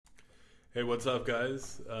Hey, what's up,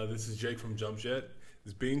 guys? This is Jake from Jumpjet.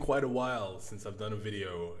 It's been quite a while since I've done a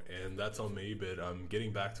video, and that's on me, but I'm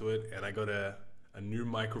getting back to it, and I got a new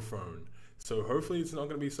microphone. So hopefully it's not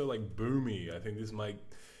going to be so like boomy. I think this might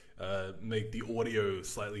make the audio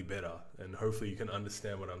slightly better, and hopefully you can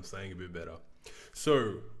understand what I'm saying a bit better.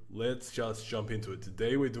 So let's just jump into it.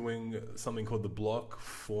 Today we're doing something called the block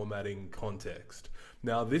formatting context.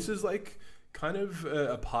 Now this is like kind of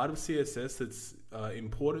a part of CSS that's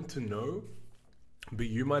important to know, but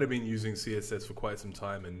you might have been using CSS for quite some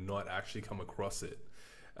time and not actually come across it.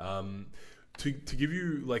 To give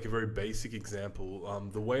you like a very basic example,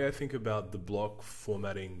 the way I think about the block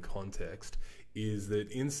formatting context is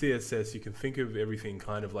that in CSS you can think of everything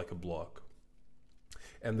kind of like a block,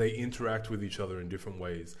 and they interact with each other in different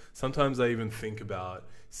ways. Sometimes I even think about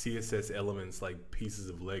CSS elements like pieces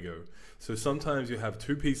of Lego. So sometimes you have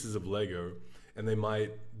two pieces of Lego and they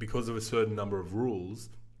might, because of a certain number of rules,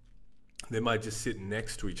 they might just sit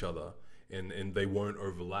next to each other and they won't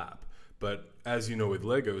overlap. But as you know with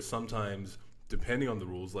Lego, sometimes depending on the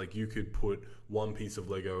rules, like you could put one piece of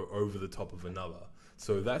Lego over the top of another.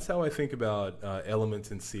 So that's how I think about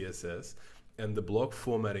elements in CSS. And the block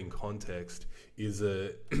formatting context is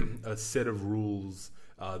a set of rules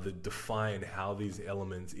that define how these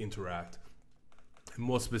elements interact. And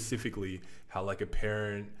more specifically, how like a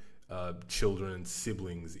parent, children,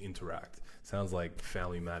 siblings interact. Sounds like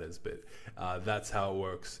Family Matters, but that's how it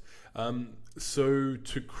works. So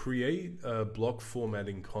to create a block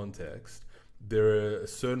formatting context, there are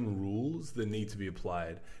certain rules that need to be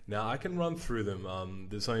applied. Now I can run through them.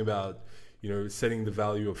 There's something about setting the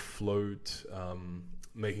value of float,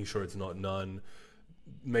 making sure it's not none,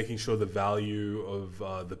 making sure the value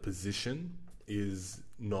of the position is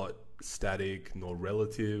not static nor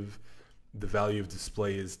relative. The value of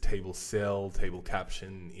display is table cell, table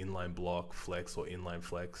caption, inline block, flex or inline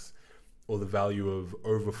flex, or the value of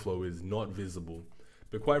overflow is not visible.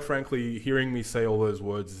 But quite frankly, hearing me say all those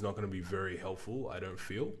words is not going to be very helpful, I don't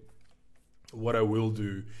feel. What I will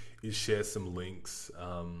do is share some links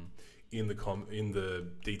in the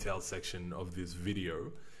details section of this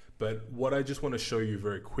video. But what I just want to show you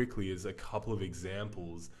very quickly is a couple of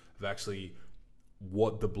examples of actually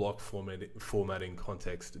what the block formatting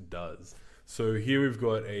context does. So here we've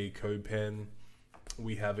got a code pen,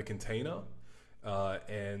 we have a container,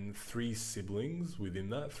 and three siblings within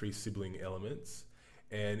that, three sibling elements.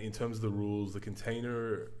 And in terms of the rules, the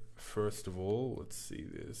container, first of all, let's see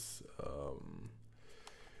this,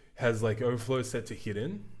 has like overflow set to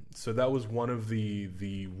hidden. So that was one of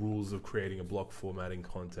the rules of creating a block formatting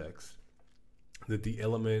context, that the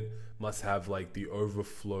element must have like the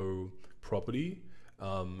overflow property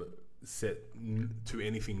set to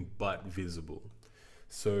anything but visible.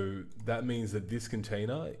 So that means that this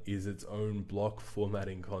container is its own block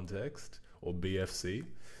formatting context, or BFC,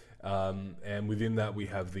 and within that we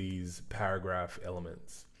have these paragraph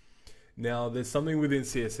elements. Now there's something within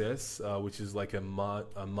CSS which is like a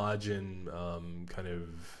margin kind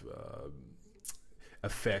of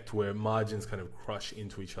effect, where margins kind of crush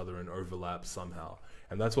into each other and overlap somehow,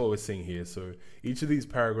 and that's what we're seeing here. So each of these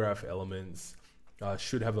paragraph elements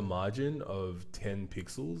should have a margin of 10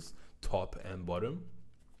 pixels top and bottom,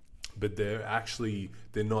 but they're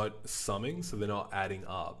not summing, so they're not adding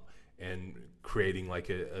up and creating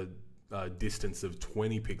like a distance of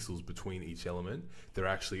 20 pixels between each element. They're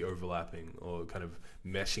actually overlapping or kind of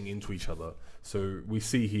meshing into each other. So we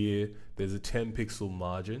see here there's a 10 pixel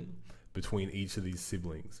margin between each of these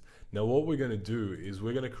siblings. Now what we're going to do is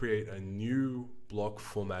we're going to create a new block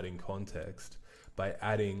formatting context by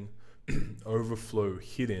adding overflow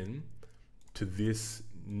hidden to this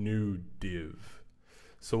new div.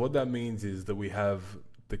 So what that means is that we have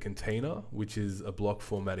the container, which is a block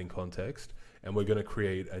formatting context, and we're going to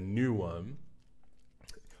create a new one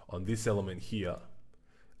on this element here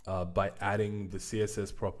by adding the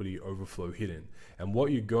CSS property overflow hidden. And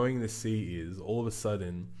what you're going to see is all of a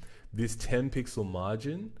sudden this 10 pixel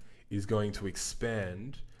margin is going to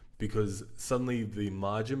expand, because suddenly the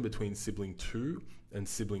margin between sibling 2 and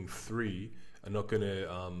sibling 3 are not going to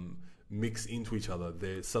mix into each other.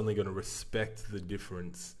 They're suddenly going to respect the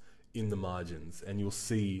difference in the margins, and you'll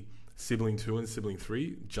see sibling 2 and sibling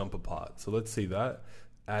 3 jump apart. So let's see that.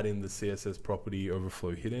 Add in the CSS property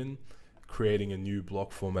overflow hidden, creating a new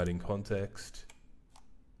block formatting context,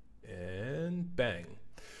 and bang.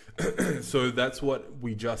 So that's what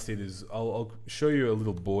we just did. Is I'll show you a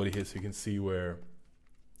little board here so you can see where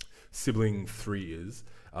sibling 3 is.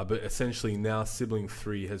 But essentially now sibling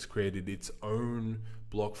 3 has created its own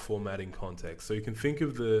block formatting context. So you can think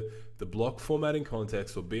of the block formatting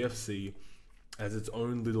context, or BFC, as its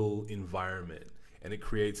own little environment. and it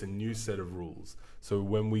creates a new set of rules. So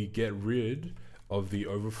when we get rid of the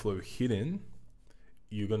overflow hidden,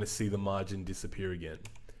 you're going to see the margin disappear again,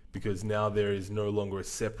 because now there is no longer a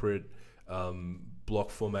separate block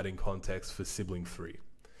formatting context for sibling 3.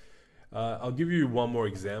 I'll give you one more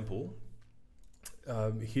example.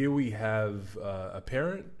 Here we have a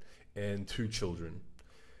parent and 2 children.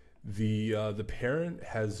 The parent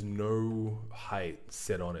has no height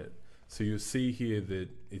set on it. So you'll see here that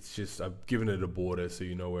it's just, I've given it a border so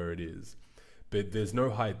you know where it is. But there's no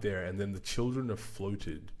height there, and then the children are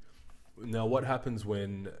floated. Now what happens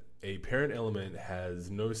when a parent element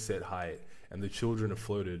has no set height and the children are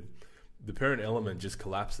floated? The parent element just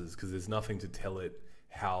collapses because there's nothing to tell it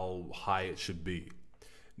how high it should be.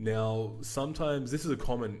 Now sometimes, this is a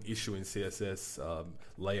common issue in CSS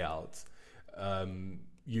layouts.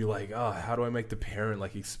 You're like, how do I make the parent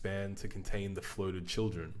like expand to contain the floated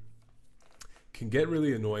children? Can get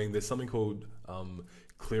really annoying. There's something called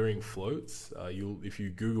clearing floats. If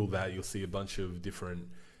you Google that, you'll see a bunch of different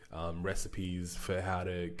recipes for how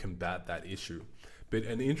to combat that issue. But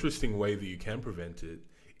an interesting way that you can prevent it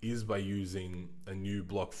is by using a new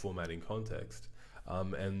block formatting context.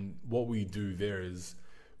 And what we do there is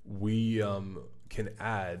we can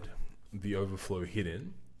add the overflow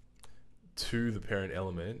hidden to the parent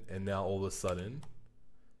element, and now all of a sudden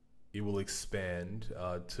it will expand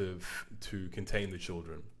to contain the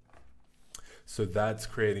children. So that's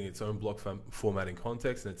creating its own block formatting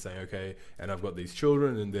context, and it's saying, okay, and I've got these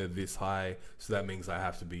children and they're this high, so that means I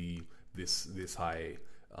have to be this high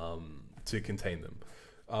to contain them.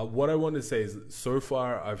 What I want to say is, so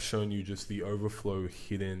far I've shown you just the overflow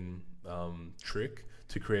hidden trick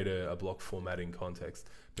to create a block formatting context,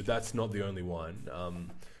 but that's not the only one.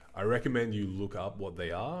 I recommend you look up what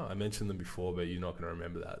they are. I mentioned them before, but you're not going to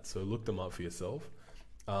remember that. So look them up for yourself.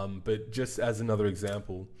 But just as another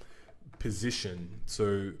example, position.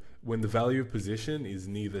 So when the value of position is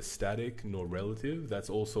neither static nor relative, that's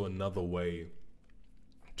also another way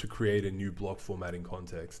to create a new block formatting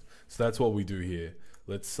context. So that's what we do here.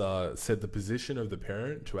 Let's set the position of the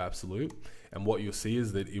parent to absolute. And what you'll see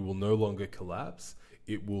is that it will no longer collapse.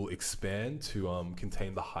 It will expand to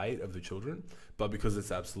contain the height of the children, but because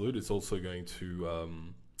it's absolute, it's also going to,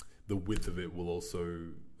 the width of it will also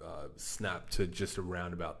snap to just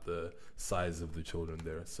around about the size of the children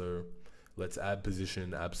there. So let's add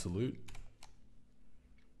position absolute,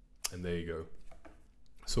 and there you go.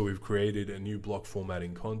 So we've created a new block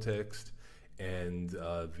formatting context, and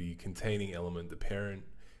the containing element, the parent,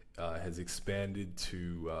 has expanded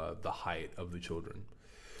to the height of the children.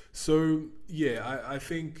 So yeah, I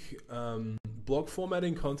think block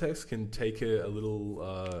formatting context can take a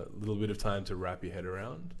little bit of time to wrap your head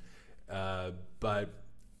around, but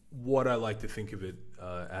what I like to think of it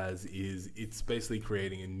as is it's basically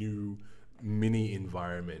creating a new mini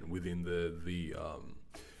environment within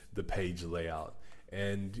the page layout.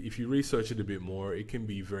 And if you research it a bit more, it can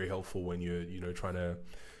be very helpful when you're trying to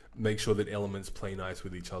make sure that elements play nice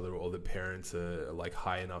with each other, or the parents are like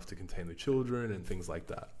high enough to contain the children and things like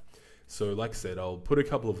that. So like I said, I'll put a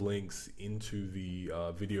couple of links into the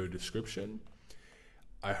video description.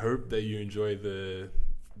 I hope that you enjoy the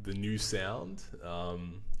new sound,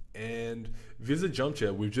 and visit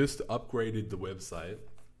Jumpjet. We've just upgraded the website,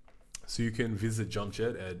 so you can visit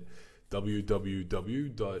Jumpjet at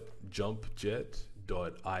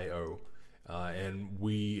www.jumpjet.io, and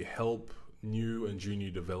we help new and junior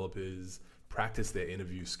developers practice their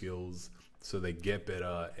interview skills so they get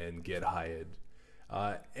better and get hired.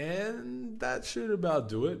 And that should about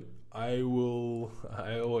do it. I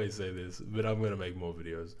always say this, but I'm going to make more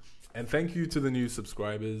videos. And thank you to the new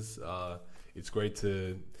subscribers. It's great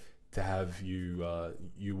to have you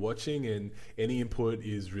watching, and any input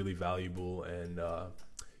is really valuable. And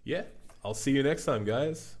yeah, I'll see you next time,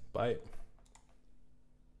 guys. Bye.